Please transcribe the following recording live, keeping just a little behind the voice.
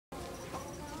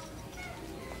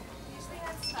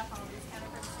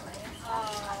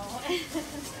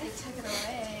took it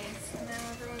away, so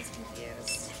now everyone's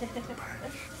confused.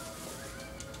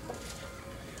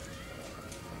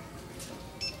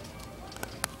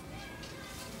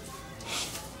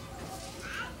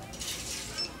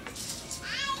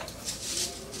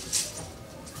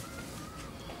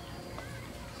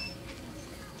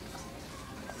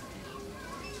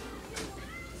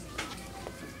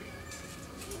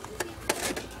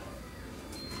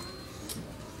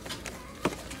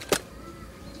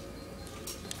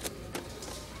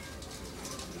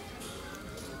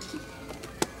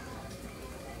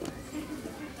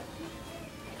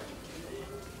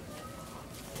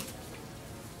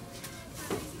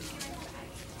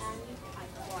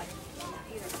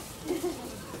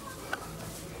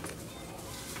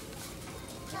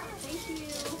 Thank you.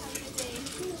 Have a good day.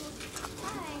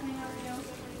 Hi. How are you?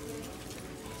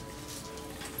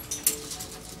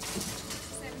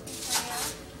 Is everything for you?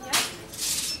 Yep.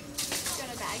 Do you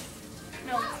want a bag?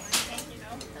 No. Thank you. No.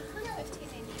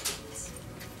 $15.98.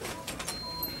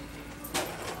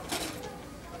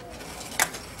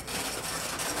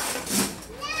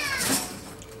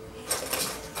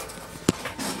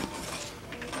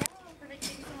 Perfect.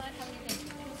 Thank you so much. Have a good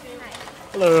day. Hi.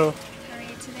 Hello. How are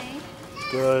you today?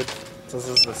 Good. This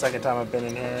is the second time I've been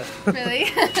in here. Really?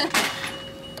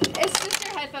 It's just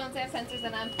your headphones. They have sensors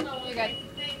in them. Oh, you're good.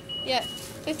 Yep.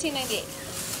 $15.98.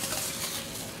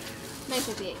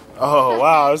 $9.58. Oh,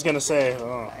 wow. I was going to say,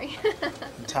 Sorry.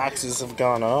 taxes have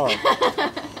gone up.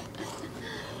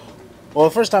 Well,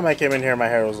 the first time I came in here, my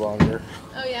hair was longer.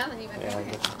 Oh, yeah? Then you went Yeah, there.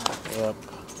 yep,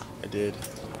 I did.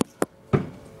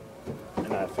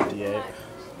 And at 58.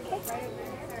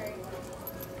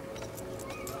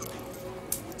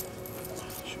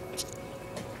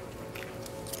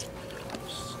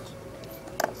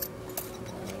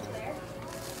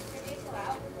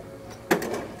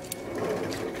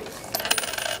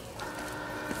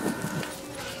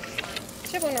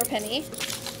 Do you have one more penny?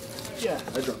 Yeah,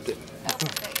 I dropped it. Oh,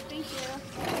 perfect. Thank you.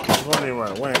 I was wondering where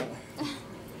it went.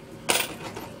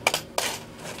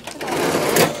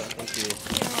 Thank you.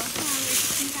 You're welcome.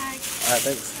 There's a bag. Alright,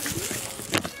 thanks.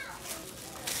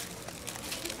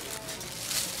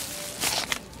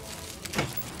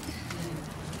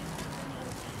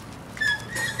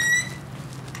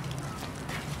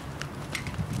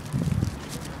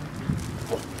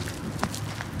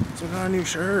 So I got a new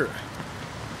shirt.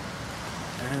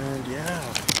 And yeah.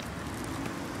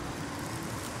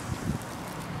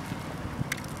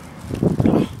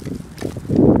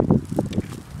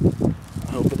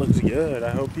 I hope it looks good.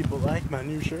 I hope people like my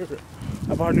new shirt.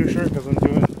 I bought a new shirt because I'm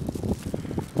doing,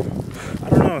 I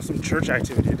don't know, some church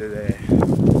activity today. I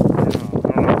don't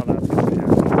know how that's going to be.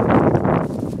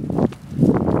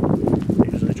 I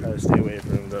usually try to stay away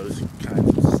from those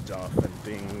kinds of stuff and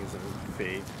things and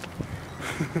faith.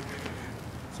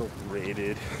 So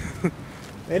rated.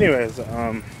 Anyways,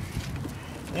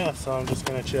 yeah, so I'm just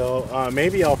gonna chill.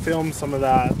 Maybe I'll film some of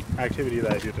that activity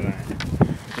that I do tonight.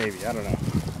 Maybe, I don't know.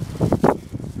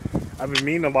 I've been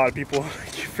meeting a lot of people. I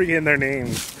keep forgetting their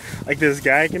names. Like this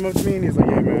guy came up to me and he's like,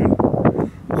 "Hey man,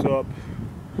 what's up?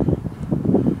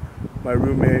 My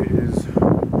roommate is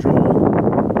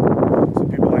Joel. Some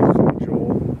people like to call me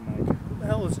Joel." I'm like, "Who the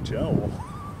hell is Joe?"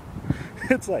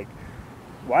 It's like,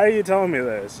 why are you telling me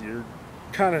this? You're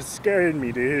kind of scaring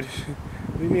me, dude.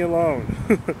 Leave me alone.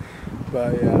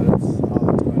 But yeah, that's all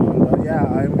that's going on. But yeah,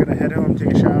 I'm gonna head home,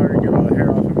 take a shower, get all the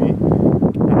hair off of me.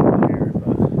 Not all the hair,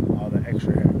 but all the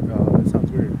extra hair. Oh, that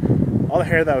sounds weird. All the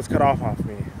hair that was cut off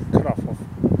me. Cut off me.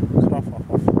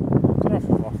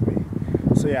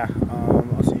 So yeah,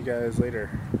 I'll see you guys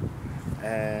later.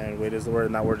 And wait is the word,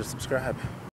 and that word is subscribe.